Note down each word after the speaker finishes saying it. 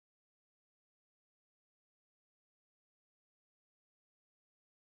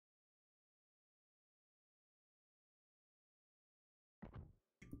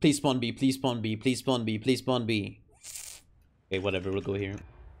Please spawn B, please spawn B, please spawn B, please spawn B. Okay, whatever, we'll go here.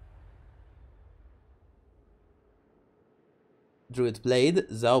 Druid played,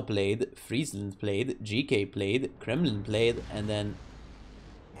 Zhao played, Friesland played, GK played, Kremlin played, and then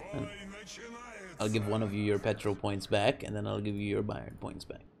I'll give one of you your Petro points back, and then I'll give you your Bayern points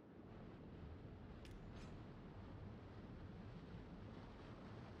back.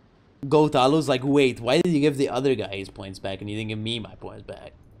 Gotalo's like, wait, why did you give the other guy his points back and you didn't give me my points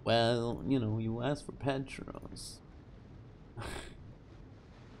back? Well, you know, you asked for Petros.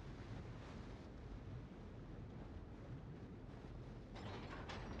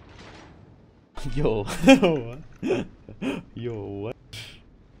 Yo. Yo, what?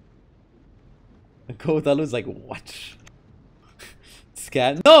 Gotalo's like, what?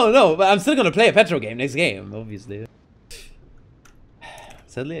 Scan? No, but I'm still gonna play a Petro game next game, obviously.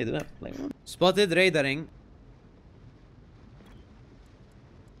 Sadly, I do have to play one. Spotted radaring.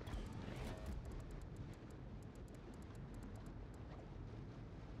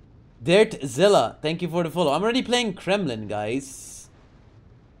 Dirtzilla, thank you for the follow. I'm already playing Kremlin, guys.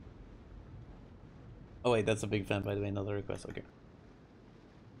 Oh wait, that's a big fan, by the way. Another request. Okay.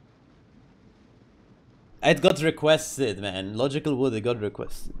 It got requested, man. Logical wood, it got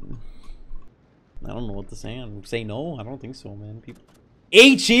requested. I don't know what to say. I'm saying no. I don't think so, man. People.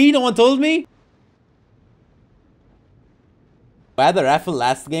 HE, no one told me. I had a raffle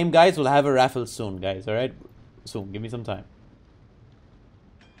last game, guys. We'll have a raffle soon, guys. All right, soon. Give me some time.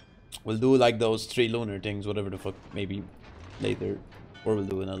 We'll do like those 3 lunar things, whatever the fuck, maybe later, or we'll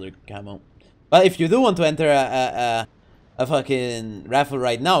do another camo. But if you do want to enter a fucking raffle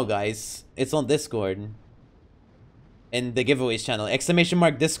right now, guys, it's on Discord. In the giveaways channel. Exclamation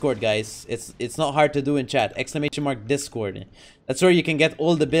mark Discord, guys. It's not hard to do in chat. Exclamation mark Discord. That's where you can get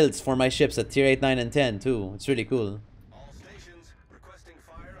all the builds for my ships at tier 8, 9, and 10 too. It's really cool. All stations requesting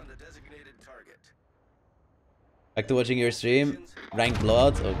fire on the designated target. Back to watching your stream. Rank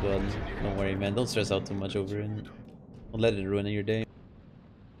blood. Oh god. Don't worry, man. Don't stress out too much over it. Don't let it ruin your day.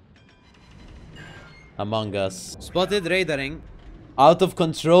 Among Us. Spotted radaring. Out of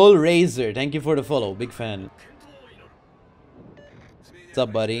control Razor. Thank you for the follow. Big fan. What's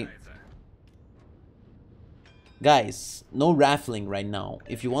up, buddy? Guys, no raffling right now.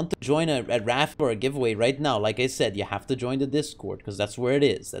 If you want to join a raffle or a giveaway right now, like I said, you have to join the Discord, because that's where it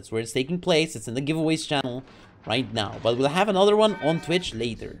is. That's where it's taking place. It's in the giveaways channel right now. But we'll have another one on Twitch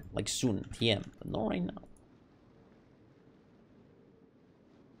later, like soon, PM. But not right now.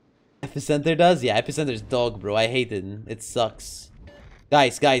 Epicenter does? Yeah, Epicenter's dog, bro. I hate it. It sucks.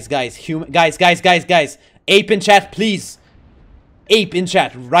 Guys. Ape in chat, please. Ape in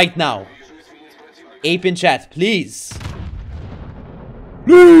chat right now. Ape in chat, please.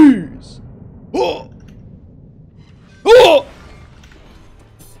 Please. Oh. Oh.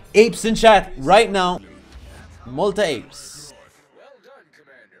 Apes in chat right now. Multi apes.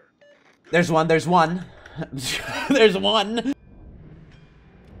 There's one. There's one.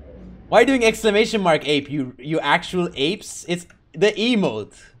 Why are you doing exclamation mark ape? You actual apes? It's the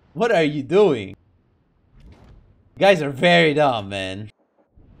emote. What are you doing? You guys are very dumb, man.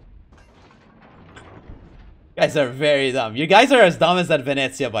 You guys are very dumb. You guys are as dumb as that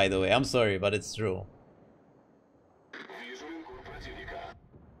Venezia, by the way. I'm sorry, but it's true.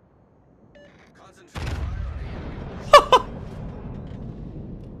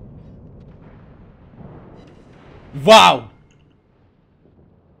 Wow!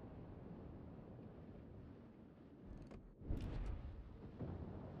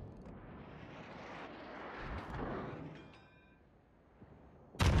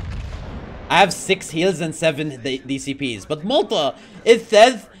 I have 6 heals and 7 DCPs. But Malta, it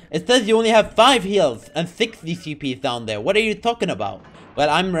says you only have 5 heals and 6 DCPs down there. What are you talking about? Well,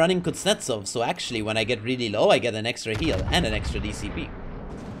 I'm running Kuznetsov, so actually when I get really low, I get an extra heal and an extra DCP.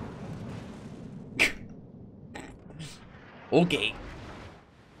 Okay.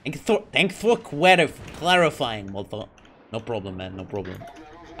 Thanks for clarifying, Malta. No problem, man. No problem.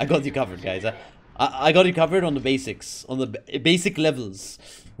 I got you covered, guys. I got you covered on the basics. On the basic levels.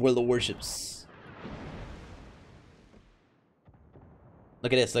 World of Warships.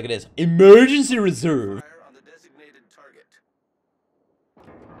 Look at this. Look at this. Emergency reserve. On the designated target.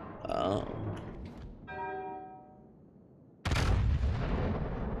 Oh.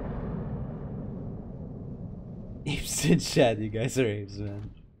 Apes in chat. You guys are apes, man.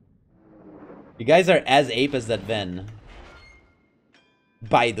 You guys are as ape as that Ven.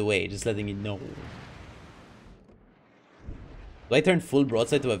 By the way, just letting you know. Do I turn full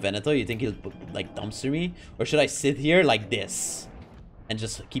broadside to a Veneto? You think he'll, like, dumpster me? Or should I sit here like this? And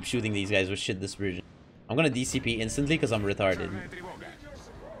just keep shooting these guys with shit dispersion? I'm gonna DCP instantly because I'm retarded.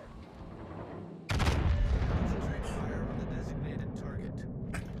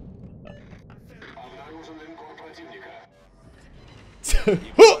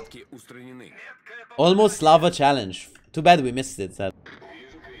 Неполадки устранены. Almost lava challenge. Too bad we missed it, sad.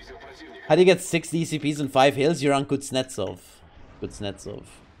 How do you get 6 DCPs and 5 hills? You're on Kuznetsov. Kuznetsov.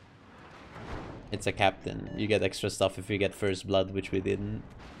 It's a captain. You get extra stuff if you get first blood, which we didn't.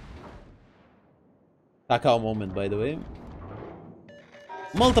 Takao moment, by the way.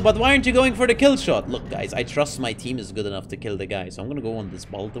 Malta, but why aren't you going for the kill shot? Look, guys, I trust my team is good enough to kill the guy, so I'm gonna go on this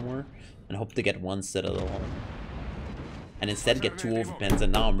Baltimore and hope to get one instead of all. And instead get 2 overpens,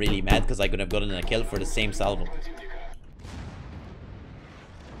 and now I'm really mad because I could have gotten a kill for the same salvo.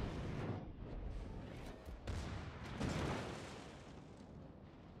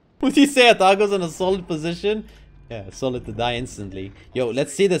 Would you say Atago's in a solid position? Yeah, solid to die instantly. Yo,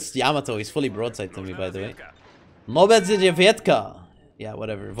 let's see this Yamato. He's fully broadside to me, by the way. Nobedzievietka. Yeah,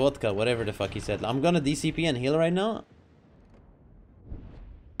 whatever. Vodka, whatever the fuck he said. I'm gonna DCP and heal right now.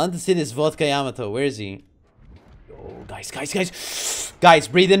 I want to see this Vodka Yamato. Where is he? Yo, guys. Guys,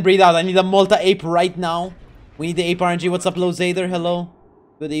 breathe in, breathe out. I need a Malta Ape right now. We need the Ape RNG. What's up, Lozader? Hello.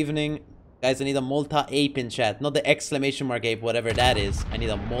 Good evening. Guys, I need a Malta Ape in chat. Not the exclamation mark ape, whatever that is. I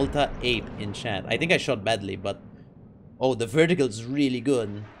need a Malta Ape in chat. I think I shot badly, but... Oh, the vertical's really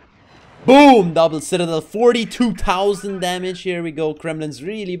good. Boom! Double Citadel. 42,000 damage. Here we go. Kremlin's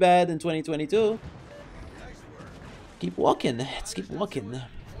really bad in 2022. Keep walking. Let's keep walking.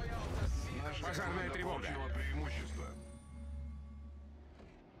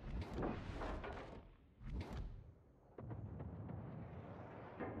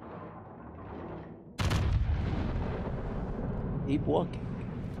 Keep walking.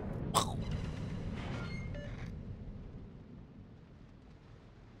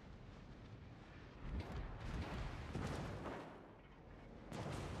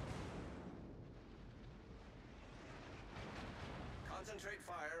 Concentrate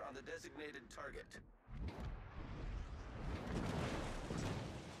fire on the designated target.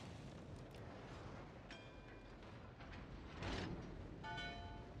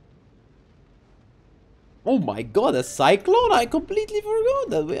 Oh my god, a Cyclone? I completely forgot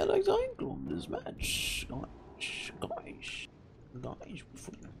that we had a Cyclone this match. Guys. I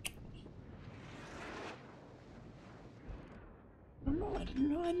didn't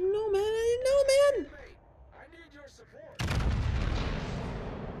know, man. I need your support.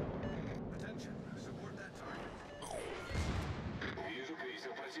 Attention, support that target.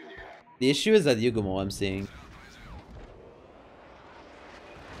 The issue is that Yugumo I'm seeing.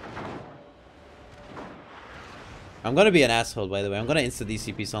 I'm gonna be an asshole, by the way. I'm gonna insta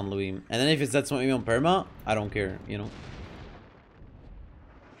DCP San Louis. And then if it sets me on perma, I don't care, you know.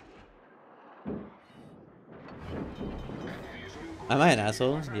 Am I an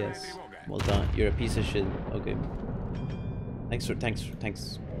asshole? Yes. Well done. You're a piece of shit. Okay. Thanks.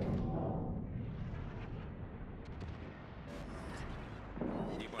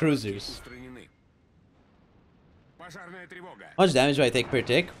 Cruisers. How much damage do I take per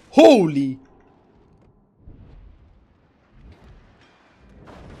tick? Holy!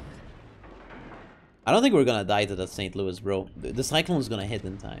 I don't think we're gonna die to that St. Louis, bro. The Cyclone's gonna hit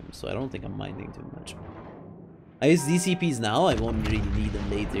in time, so I don't think I'm minding too much. I use DCPs now, I won't really need them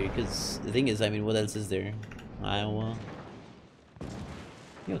later, because the thing is, I mean, what else is there? Iowa.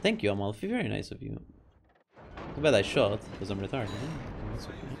 Yo, thank you, Amalfi. Very nice of you. Too bad I shot, because I'm retarded. That's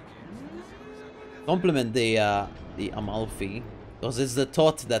okay. Compliment the Amalfi, because it's the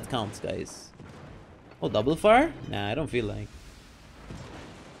thought that counts, guys. Oh, double fire? Nah, I don't feel like.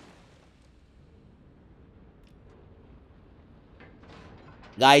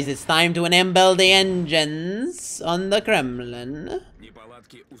 Guys, it's time to enable the engines on the Kremlin.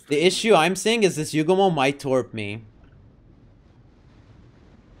 The issue I'm seeing is this Yugumo might torp me.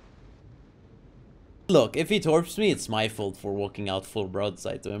 Look, if he torps me, it's my fault for walking out full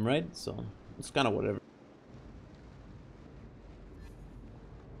broadside to him, right? So, it's kind of whatever.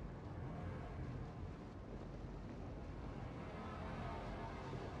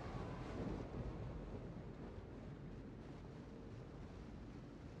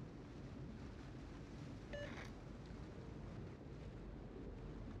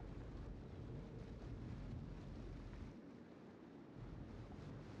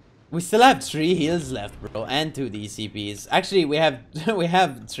 We still have 3 heals left, bro, and 2 DCPs. Actually, we have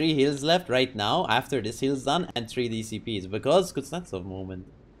 3 heals left right now after this heal's done, and 3 DCPs because Kuznetsov moment.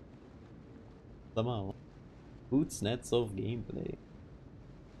 Somehow, Kuznetsov gameplay.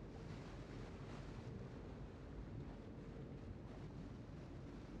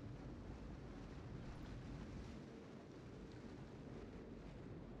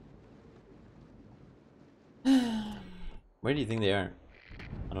 Where do you think they are?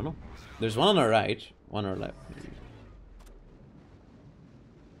 I don't know. There's one on our right, one on our left.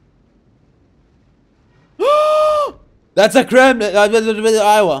 That's a Kremlin.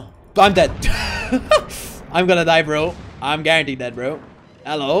 Iowa. I'm dead. I'm gonna die, bro. I'm guaranteed dead, bro.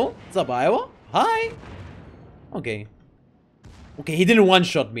 Hello? What's up, Iowa? Hi. Okay. Okay, he didn't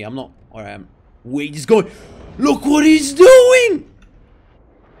one-shot me. I'm not... Alright, wait, he's going... Look what he's doing!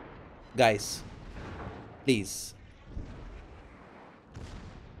 Guys. Please.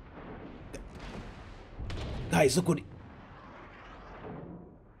 Guys, look what he...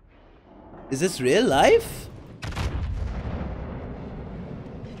 Is this real life?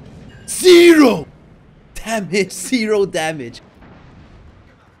 Zero damage. Zero damage.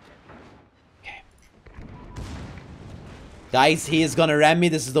 Okay. Guys, he is gonna ram me.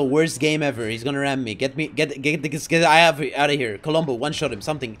 This is the worst game ever. He's gonna ram me. Get Ayav out of here. Colombo, one shot him.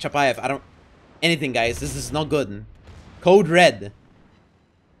 Something. Chapayev. I don't... Anything, guys. This is not good. Code red.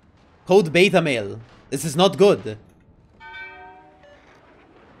 Code beta male. This is not good.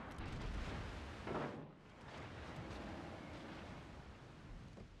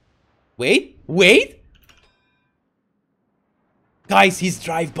 Wait, wait. Guys, he's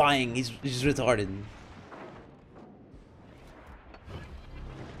drive-buying. He's retarded.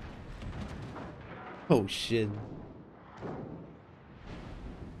 Oh shit.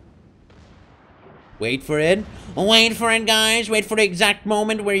 Wait for it. Wait for it, guys. Wait for the exact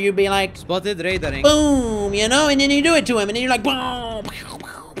moment where you be like, spotted radaring. Boom, you know, and then you do it to him, and then you're like, boom.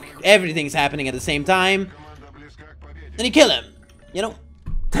 Everything's happening at the same time. Then you kill him. You know.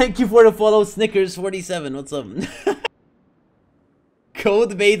 Thank you for the follow, Snickers47. What's up?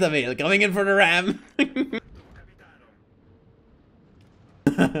 Code beta male coming in for the ram.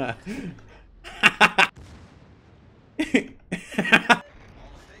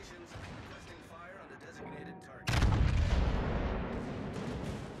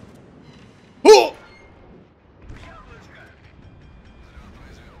 Oh!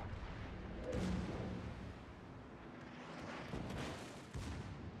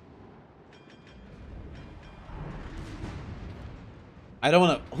 I don't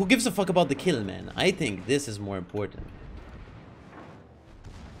wanna... Who gives a fuck about the kill, man? I think this is more important.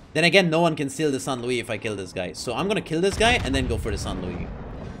 Then again, no one can steal the San Luis if I kill this guy. So I'm gonna kill this guy and then go for the San Luis.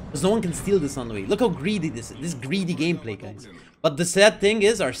 Because no one can steal the San Luis. Look how greedy this is. This greedy gameplay, guys. But the sad thing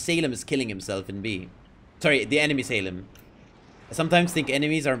is, our Salem is killing himself in B. Sorry, the enemy Salem. I sometimes think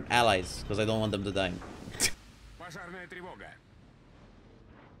enemies are allies, because I don't want them to die.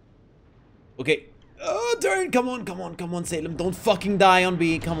 Okay. Oh, turn! Come on, come on, come on, Salem. Don't fucking die on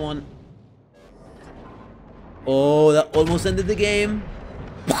B. Come on. Oh, that almost ended the game.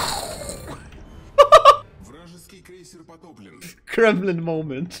 Kremlin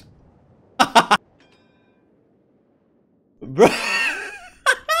moment. Bro.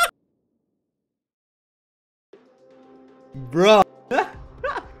 Bro.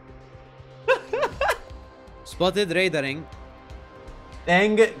 Spotted radaring.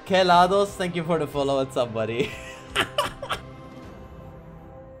 Eng Kelados, thank you for the follow. What's up, buddy?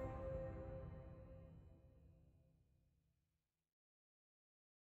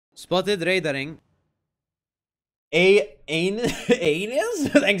 Spotted radaring. Anus?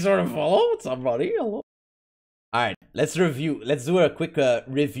 Thanks for the follow. What's up, buddy? Hello. Alright, let's review. Let's do a quick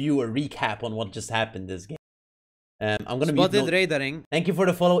review, a recap on what just happened this game. I'm gonna Spotted radaring. Thank you for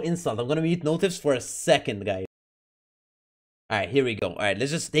the follow, Insult. I'm gonna mute notifs for a second, guys. Alright, here we go. Alright,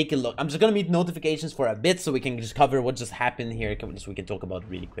 let's just take a look. I'm just gonna mute notifications for a bit so we can just cover what just happened here. So we can talk about it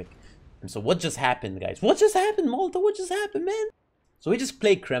really quick. And so what just happened, guys? What just happened, Malta? What just happened, man? So we just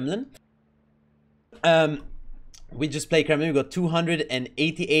played Kremlin. We just played Kremlin. We got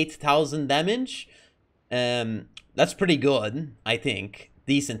 288,000 damage. That's pretty good, I think.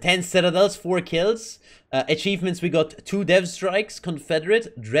 Decent. 10 citadels, 4 kills. Achievements, we got 2 dev strikes,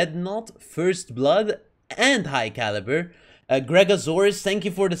 Confederate, Dreadnought, First Blood, and High Caliber. Gregosaurus, thank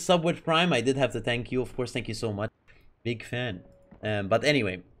you for the sub with Prime. I did have to thank you, of course. Thank you so much. Big fan. But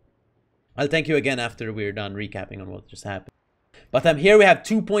anyway, I'll thank you again after we're done recapping on what just happened. But here we have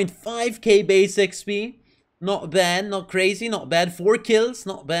 2.5k base XP. Not bad, not crazy, not bad. 4 kills,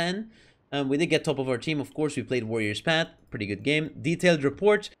 not bad. We did get top of our team, of course. We played Warrior's Path. Pretty good game. Detailed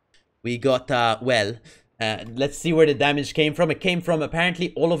report. We got, let's see where the damage came from. It came from,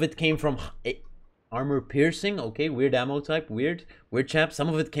 apparently, all of it came from armor piercing. Okay, weird ammo type. Weird chap. Some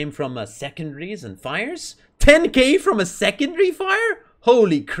of it came from secondaries and fires. 10k from a secondary fire?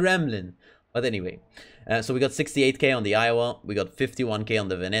 Holy Kremlin. But anyway, so we got 68k on the Iowa. We got 51k on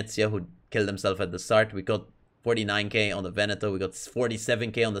the Venezia, who killed himself at the start. We got 49k on the Veneto. We got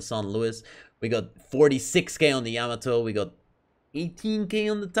 47k on the San Luis. We got 46k on the Yamato. We got 18k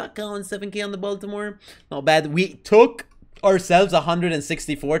on the Taka and 7k on the Baltimore. Not bad. We took ourselves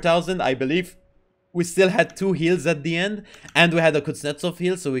 164,000, I believe. We still had 2 heals at the end, and we had a Kuznetsov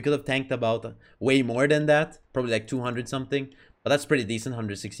heal, so we could have tanked about way more than that. Probably like 200 something. But that's pretty decent,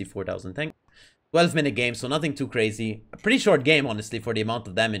 164,000 tank. 12-minute game, so nothing too crazy. A pretty short game, honestly, for the amount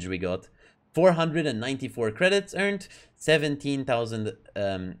of damage we got. 494 credits earned, 17,000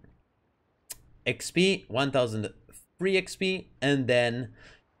 XP, 1,000 free XP, and then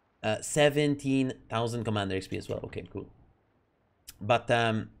 17,000 commander XP as well. Okay, cool. But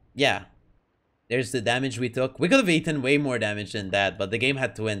yeah, there's the damage we took. We could have eaten way more damage than that, but the game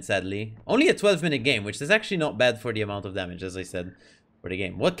had to end, sadly. Only a 12-minute game, which is actually not bad for the amount of damage, as I said, for the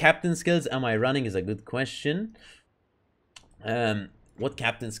game. What captain skills am I running is a good question. What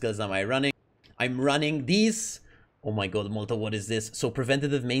captain skills am I running? I'm running these. Oh my god, Malta, what is this? So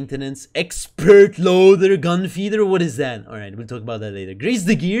preventative maintenance, expert loader, gun feeder, what is that? Alright, we'll talk about that later. Grease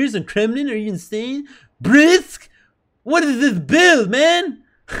the gears on Kremlin, are you insane? Brisk? What is this build, man?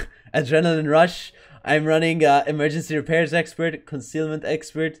 Adrenaline rush. I'm running emergency repairs expert, concealment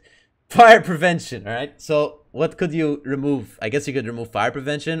expert, fire prevention, alright? So what could you remove? I guess you could remove fire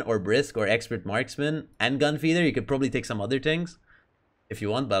prevention or brisk or expert marksman and gun feeder. You could probably take some other things if you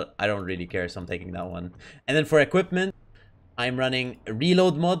want, but I don't really care, so I'm taking that one. And then for equipment, I'm running a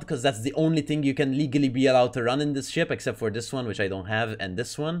reload mod, because that's the only thing you can legally be allowed to run in this ship, except for this one, which I don't have, and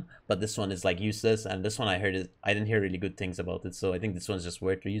this one. But this one is like useless, and this one I didn't hear really good things about it, so I think this one's just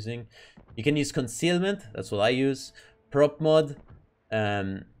worth using. You can use concealment, that's what I use. Prop mod,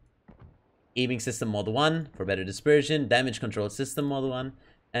 aiming system mod 1 for better dispersion, damage control system mod 1,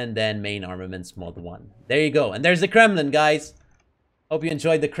 and then main armaments mod 1. There you go, and there's the Kremlin, guys. Hope you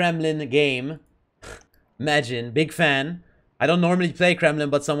enjoyed the Kremlin game. Imagine, big fan. I don't normally play Kremlin,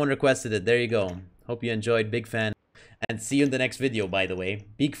 but someone requested it. There you go. Hope you enjoyed, big fan. And see you in the next video, by the way.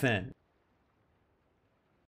 Big fan.